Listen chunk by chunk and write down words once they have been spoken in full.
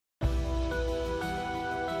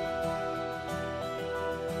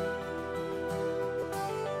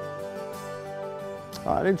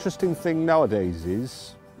An interesting thing nowadays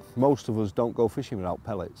is most of us don't go fishing without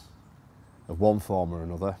pellets of one form or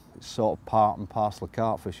another. It's sort of part and parcel of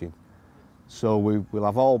carp fishing. So we'll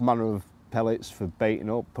have all manner of pellets for baiting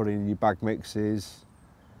up, putting in your bag mixes,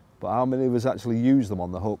 but how many of us actually use them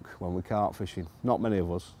on the hook when we're carp fishing? Not many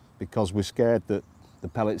of us, because we're scared that the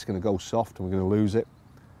pellet's going to go soft and we're going to lose it,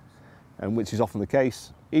 and which is often the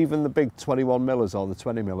case. Even the big 21 millers or the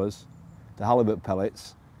 20 millers, the halibut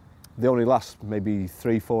pellets, they only last maybe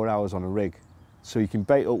 3-4 hours on a rig. So you can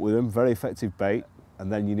bait up with them, very effective bait,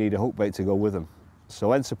 and then you need a hook bait to go with them.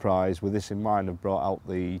 So Enterprise, with this in mind, have brought out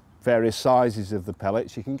the various sizes of the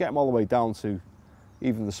pellets. You can get them all the way down to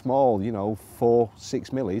even the small, you know,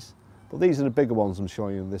 4-6 millis. But these are the bigger ones I'm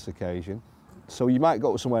showing you on this occasion. So you might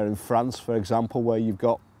go somewhere in France, for example, where you've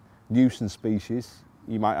got nuisance species.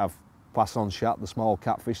 You might have poisson chat, the small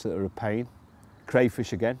catfish that are a pain.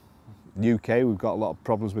 Crayfish again. In the UK, we've got a lot of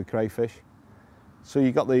problems with crayfish. So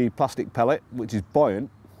you've got the plastic pellet, which is buoyant.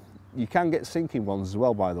 You can get sinking ones as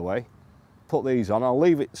well, by the way. Put these on. I'll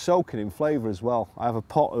leave it soaking in flavour as well. I have a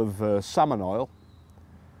pot of salmon oil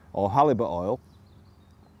or halibut oil,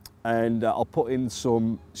 and I'll put in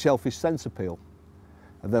some shellfish sensor peel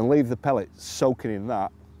and then leave the pellet soaking in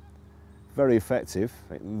that. Very effective.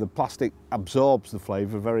 The plastic absorbs the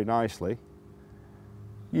flavour very nicely.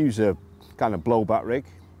 Use a kind of blowback rig,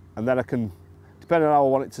 and then I can, depending on how I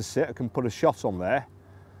want it to sit, I can put a shot on there.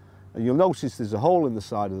 And you'll notice there's a hole in the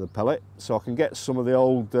side of the pellet, so I can get some of the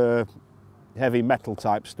old heavy metal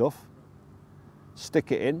type stuff,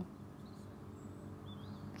 stick it in,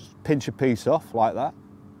 just pinch a piece off like that,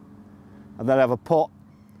 and then have a pot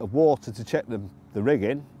of water to check the rig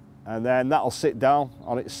in, and then that'll sit down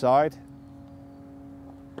on its side.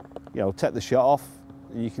 You know, take the shot off,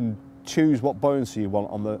 and you can choose what buoyancy you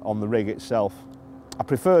want on the rig itself. I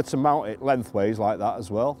prefer to mount it lengthways like that as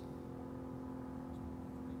well.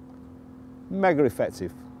 Mega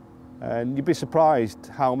effective, and you'd be surprised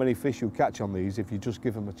how many fish you'll catch on these if you just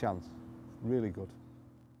give them a chance. Really good.